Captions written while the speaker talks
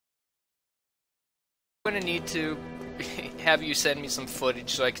I'm gonna need to have you send me some footage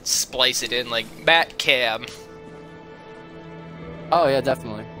so I can splice it in like Matt Cam. Oh yeah,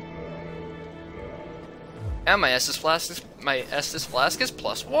 definitely. And my Estus Flask is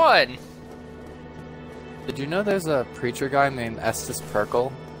 +1. Did you know there's a preacher guy named Estus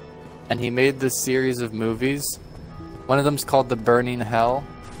Perkle? And he made this series of movies. One of them's called The Burning Hell.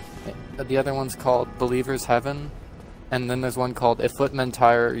 The other one's called Believer's Heaven. And then there's one called If Footmen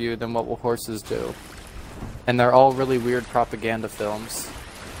Tire You, Then What Will Horses Do? And they're all really weird propaganda films.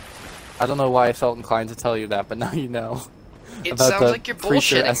 I don't know why I felt inclined to tell you that, but now you know. It about sounds like you're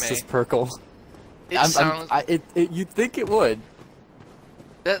preacher bullshitting me. Estus Perkle. You'd think it would.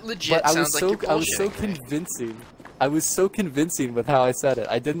 That legit But sounds like you're bullshitting I was so convincing. I was so convincing with how I said it.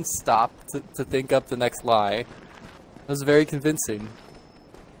 I didn't stop to think up the next lie. It was very convincing.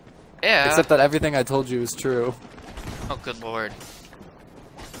 Yeah. Except that everything I told you was true. Oh, good lord.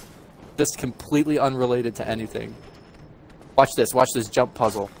 Just completely unrelated to anything. Watch this jump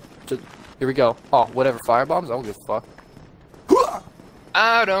puzzle. Here we go. Oh, whatever, firebombs? I don't give a fuck.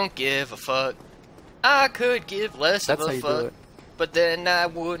 I don't give a fuck. I could give less of a fuck, but then I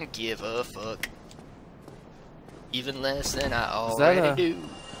wouldn't give a fuck. Even less than I already do.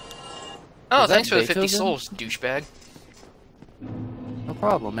 Oh, thanks for the 50 souls, douchebag. No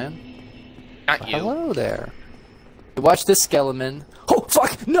problem, man. Not you. Hello there. Watch this skeleton. Oh,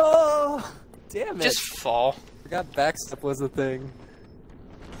 fuck! No! Damn it. Just fall. Forgot backstep was a thing.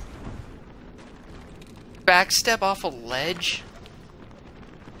 Backstep off a ledge?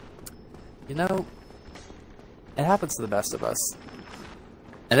 You know, it happens to the best of us.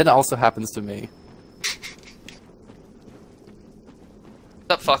 And it also happens to me.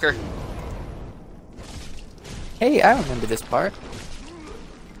 What's up, fucker? Hey, I remember this part.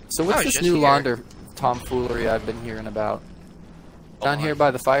 So what's this new here. launder tomfoolery I've been hearing about? Down here by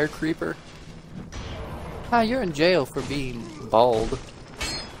the fire creeper? Ah, you're in jail for being bald.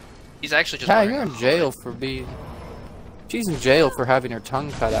 He's actually just You're in jail for being... She's in jail for having her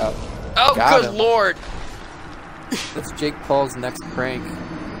tongue cut out. Oh, good lord! That's Jake Paul's next prank.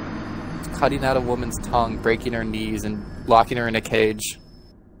 It's cutting out a woman's tongue, breaking her knees, and locking her in a cage.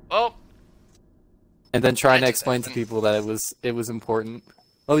 Oh. And then trying to explain to people that it was important.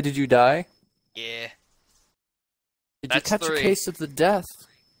 Oh, did you die? Yeah. Did you catch a case of the death?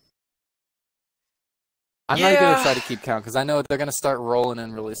 I'm not gonna try to keep count because I know they're gonna start rolling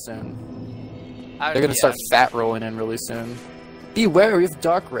in really soon. They're gonna start fat rolling in really soon. Be wary of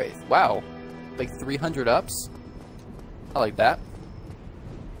Dark Wraith. Wow, like 300 ups. I like that.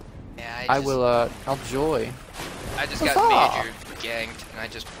 Yeah, I'll joy. I just got major ganked, and I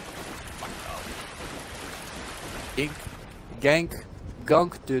just. Gank,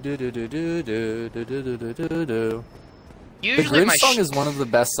 gunk, do do do do do do do do do do do. Usually the Grinch song is one of the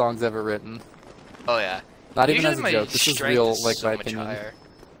best songs ever written. Oh yeah. Not even as a joke. This is real, like my opinion. Higher.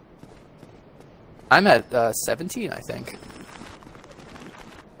 I'm at 17, I think.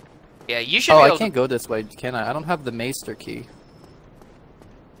 Yeah, you should. Oh, I can't go this way, can I? I don't have the Maester key.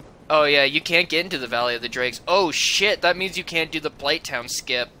 Oh yeah, you can't get into the Valley of the Drakes. Oh shit, that means you can't do the Blighttown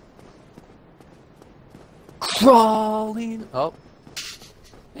skip. Crawling. Oh.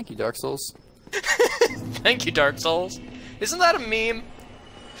 Thank you, Dark Souls. Thank you, Dark Souls. Isn't that a meme?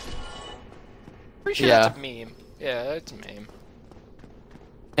 Pretty sure that's a meme. Yeah, it's a meme.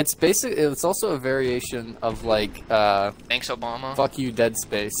 It's also a variation of like thanks, Obama. Fuck you, Dead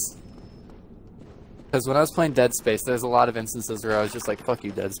Space. Because when I was playing Dead Space, there's a lot of instances where I was just like, "Fuck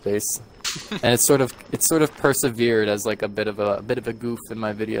you, Dead Space," and it's sort of persevered as like a bit of a goof in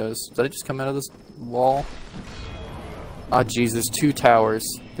my videos. Did I just come out of this wall? Oh jeez, there's 2 towers.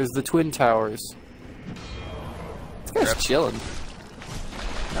 There's the twin towers. This guy's chilling.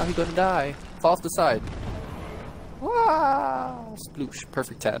 Now he's gonna die. Fall off the side. Wow! Sploosh.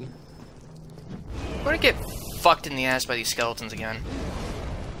 Perfect 10. I'm gonna get fucked in the ass by these skeletons again.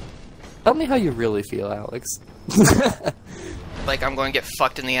 Tell me how you really feel, Alex. Like I'm going to get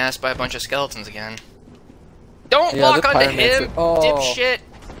fucked in the ass by a bunch of skeletons again. Don't lock onto him, dipshit!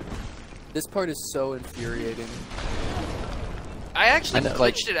 This part is so infuriating. I actually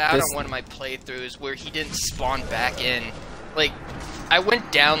glitched it out on one of my playthroughs where he didn't spawn back in. Like, I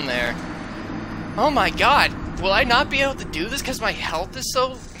went down there. Oh my god, will I not be able to do this because my health is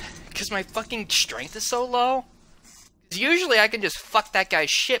so... because my fucking strength is so low? Because usually I can just fuck that guy's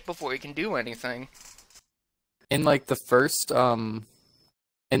shit before he can do anything. In like the first, the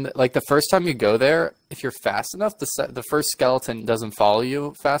first time you go there, if you're fast enough, the first skeleton doesn't follow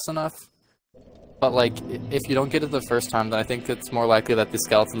you fast enough. But like, if you don't get it the first time, then I think it's more likely that the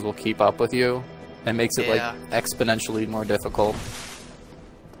skeletons will keep up with you. And makes it like exponentially more difficult.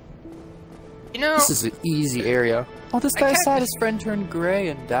 You know... This is an easy area. Oh, this guy saw his friend turn gray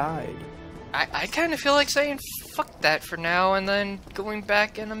and died. I kind of feel like saying fuck that for now and then going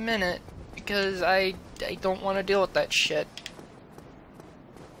back in a minute. Because I don't want to deal with that shit.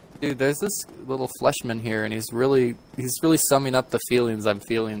 Dude, there's this little fleshman here, and he's really summing up the feelings I'm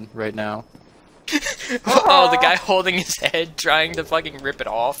feeling right now. Oh, the guy holding his head, trying to fucking rip it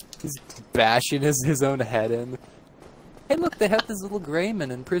off. He's bashing his own head in. Hey, look, they have this little gray man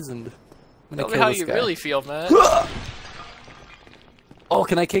imprisoned. Tell me how you really feel, man. Oh,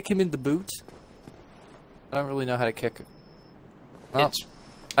 can I kick him in the boot? I don't really know how to kick. Well,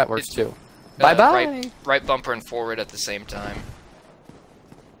 that works too. Bye-bye! Right bumper and forward at the same time.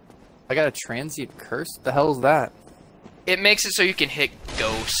 I got a transient curse? What the hell is that? It makes it so you can hit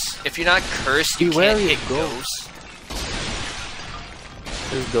ghosts. If you're not cursed, you can't hit ghosts.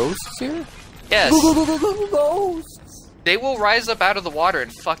 There's ghosts here? Yes. Ghosts! They will rise up out of the water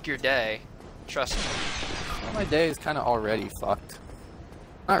and fuck your day. Trust me. Well, my day is kind of already fucked.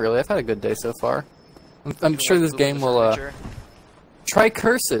 Not really, I've had a good day so far. I'm sure this game will, try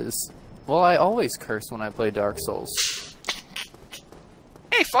curses. Well, I always curse when I play Dark Souls.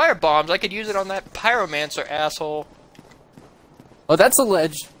 Hey, fire bombs! I could use it on that pyromancer asshole. Oh, that's a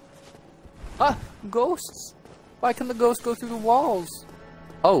ledge. Ah, ghosts. Why can the ghosts go through the walls?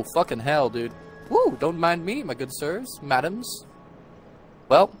 Oh, fucking hell, dude. Woo, don't mind me, my good sirs, madams.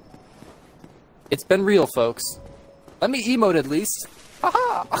 Well, it's been real, folks. Let me emote at least.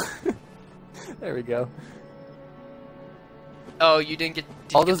 Haha! There we go. Oh, you didn't get.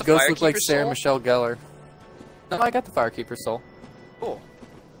 All those ghosts look like Sarah Sarah Michelle Gellar. No, I got the Firekeeper soul. Cool.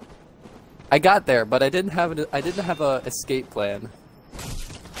 I got there, but I didn't have a escape plan.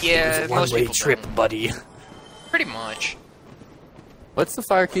 Yeah, most people don't. buddy. Pretty much. What's the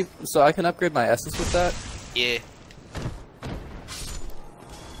Firekeeper? So I can upgrade my essence with that? Yeah.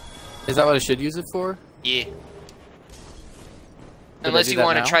 Is that what I should use it for? Yeah. Unless you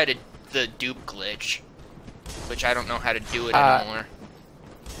want to try the dupe glitch, which I don't know how to do it anymore.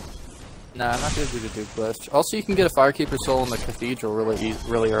 Nah, I'm not gonna do the dupe glitch. Also, you can get a Firekeeper soul in the cathedral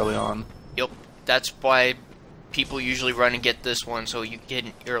really early on. Yep, that's why people usually run and get this one, so you get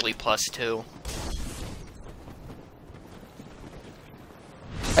an early +2.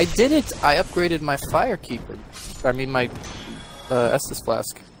 I did it! I upgraded my Firekeeper. I mean, my Estus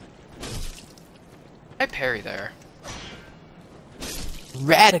Flask. I parry there.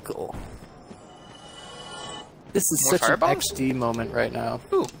 Radical! This is More such an firebombs? XD moment right now.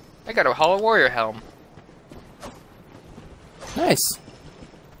 Ooh, I got a Hollow Warrior helm. Nice.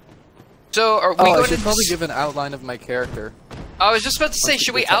 So, are we I going should to probably give an outline of my character. I was just about to say,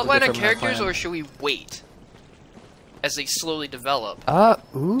 should we outline our determine our characters plan. or should we wait as they slowly develop?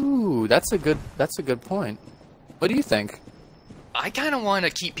 Ooh, that's a good point. What do you think? I kind of want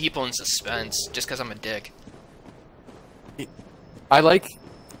to keep people in suspense just because I'm a dick. I like...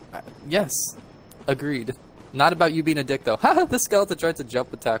 yes. Agreed. Not about you being a dick, though. Haha, the skeleton tried to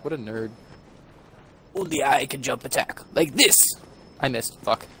jump attack. What a nerd. Only I can jump attack. Like this! I missed.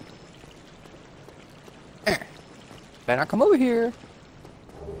 Fuck. Better come over here.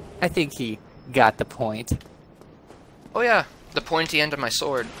 I think he got the point. Oh yeah, the pointy end of my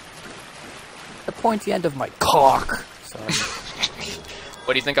sword. The pointy end of my cock. Sorry.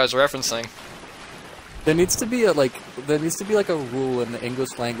 What do you think I was referencing? There needs to be a rule in the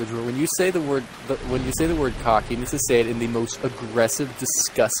English language where when you say the word cock, you need to say it in the most aggressive,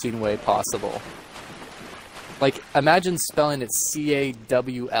 disgusting way possible. Like, imagine spelling it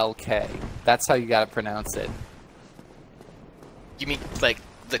C-A-W-L-K. That's how you gotta pronounce it. You mean like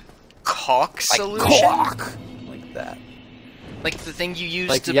the caulk Like solution? cock! Like that. Like the thing you use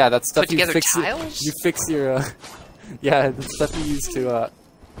Like, to yeah, that stuff put together tiles? You fix your, yeah, the stuff you use to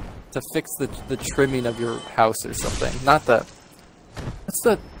fix the trimming of your house or something. Not the... What's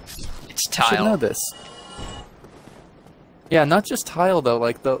the... It's I should know tile. this. Yeah, not just tile, though.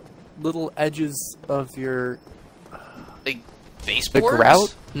 Like, the little edges of your... Like The baseboards?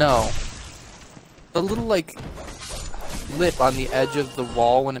 grout? No. The little, like, lip on the edge of the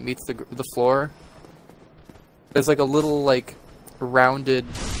wall when it meets the floor. There's, like, a little, like, rounded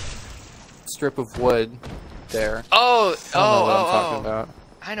strip of wood there. Oh, I don't know what I'm talking about.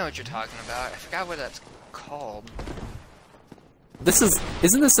 I know what you're talking about. I forgot what that's called.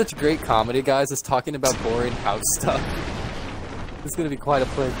 Isn't this such great comedy, guys? Just talking about boring house stuff. This is gonna be quite a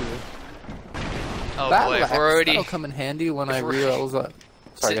pleasure. Oh boy, if we're already that'll come in handy when I realize that.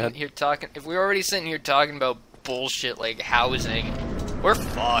 Sorry, go ahead. here talking. If we're already sitting here talking about bullshit like housing, we're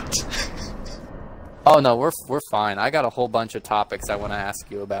fucked. Oh no, we're fine. I got a whole bunch of topics I want to ask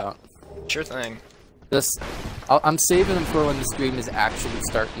you about. Sure thing. I'm saving them for when the stream is actually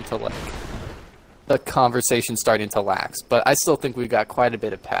starting to like the conversation starting to lax, but I still think we got quite a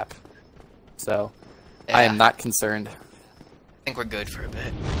bit of pep. So, yeah. I am not concerned. I think we're good for a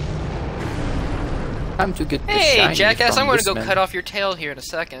bit. Time to get Hey, jackass, I'm going to go cut off your tail here in a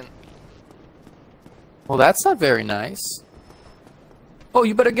second. Well, that's not very nice. Oh,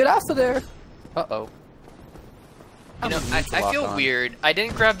 you better get off of there. Uh-oh. You know, I feel weird. I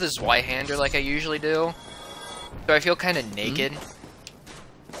didn't grab this Y-hander like I usually do, so I feel kind of naked.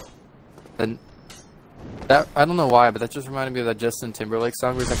 And that, I don't know why, but that just reminded me of that Justin Timberlake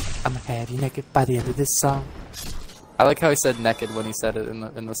song where he's like, I'm gonna have you naked by the end of this song. I like how he said naked when he said it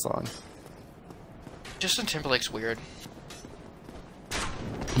in the song. Justin Timberlake's weird.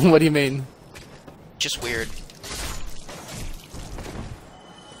 What do you mean? Just weird.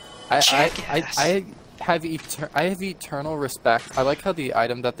 I have eternal respect. I like how the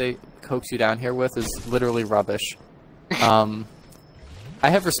item that they coax you down here with is literally rubbish. I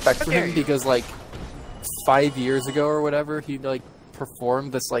have respect for him because, like, 5 years ago or whatever, he, like,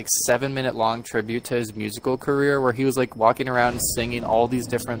 performed this, like, 7-minute long tribute to his musical career where he was, like, walking around and singing all these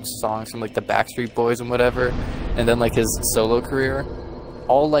different songs from, like, the Backstreet Boys and whatever, and then, like, his solo career,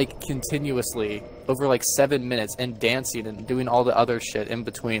 all, like, continuously over, like, 7 minutes, and dancing and doing all the other shit in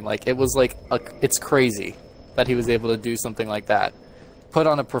between. Like, it was, like, it's crazy that he was able to do something like that. Put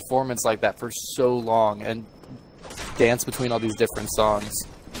on a performance like that for so long, and dance between all these different songs.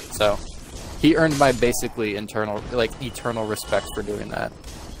 So, he earned my basically eternal respect for doing that.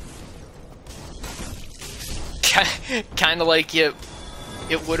 Kind of like it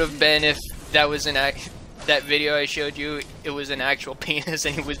would have been if that was that video I showed you, it was an actual penis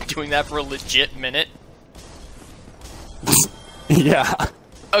and he was doing that for a legit minute. Yeah.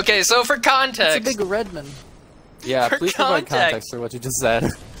 Okay, so for context... It's a big Redman. Yeah, please provide context for what you just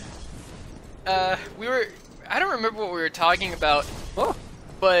said. I don't remember what we were talking about,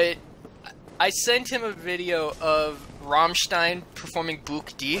 but I sent him a video of Rammstein performing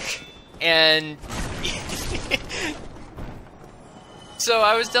Buch Dich, and so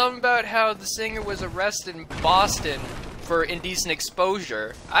I was telling him about how the singer was arrested in Boston for indecent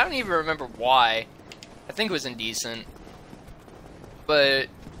exposure. I don't even remember why. I think it was indecent.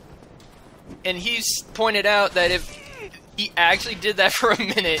 And he's pointed out that if he actually did that for a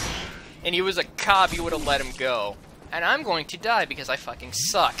minute, and he was a cop, he would have let him go. And I'm going to die because I fucking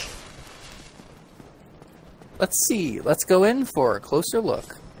suck. Let's see. Let's go in for a closer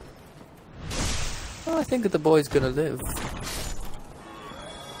look. Well, I think that the boy's gonna live.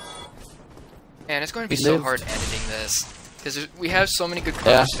 Man, it's going to be so hard editing this. Because we have so many good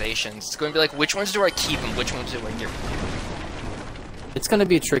conversations. Yeah. It's going to be like, which ones do I keep and which ones do I get rid of? It's going to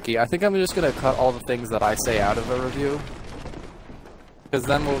be tricky. I think I'm just going to cut all the things that I say out of a review. Because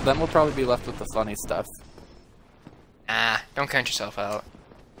then we'll probably be left with the funny stuff. Ah, don't count yourself out.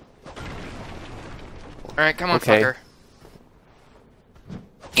 Alright, come on, fucker.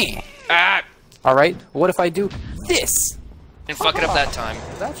 Ah! Alright, what if I do this? Didn't fuck it up that time.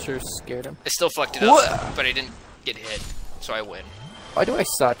 That sure scared him. I still fucked it up, but I didn't get hit, so I win. Why do I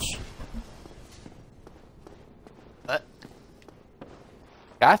such? What?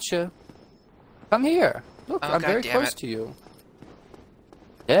 Gotcha. Come here. Look, I'm very close to you.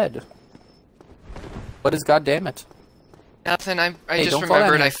 Dead. What is goddammit? Nothing, I just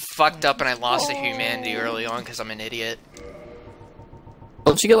remembered I fucked up and I lost to humanity early on because I'm an idiot.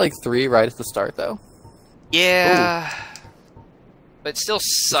 Don't you get like 3 right at the start, though? Yeah. Ooh. But it still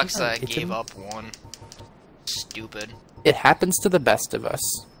sucks that I gave up 1. Stupid. It happens to the best of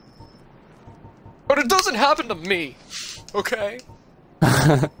us. But it doesn't happen to me! Okay?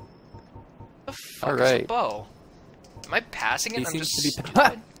 The fuck is a bow? Am I passing it? I'm just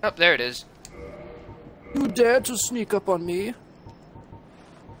stupid. Oh, there it is. You dare to sneak up on me?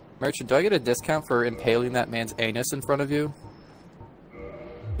 Merchant, do I get a discount for impaling that man's anus in front of you?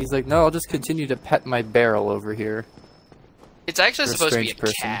 He's like, no, I'll just continue to pet my barrel over here. It's actually supposed to be a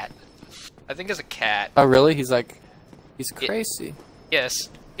cat. I think it's a cat. Oh, really? He's like, he's crazy. Yes.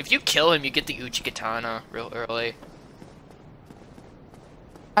 If you kill him, you get the Uchi Katana real early.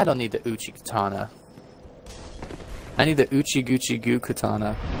 I don't need the Uchi Katana. I need the Uchi Gucci Goo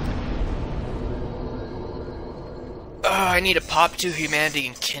Katana. Oh, I need to pop to humanity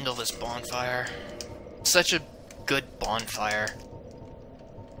and kindle this bonfire. Such a good bonfire.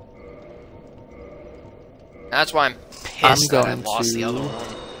 That's why I'm pissed that I lost the other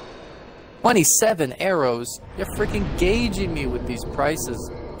one. 27 arrows? You're freaking gauging me with these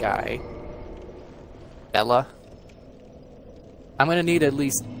prices, guy. Bella? I'm gonna need at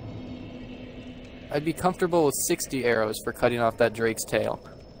least... I'd be comfortable with 60 arrows for cutting off that Drake's tail.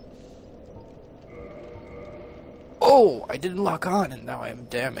 Oh! I didn't lock on and now I am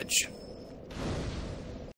damaged.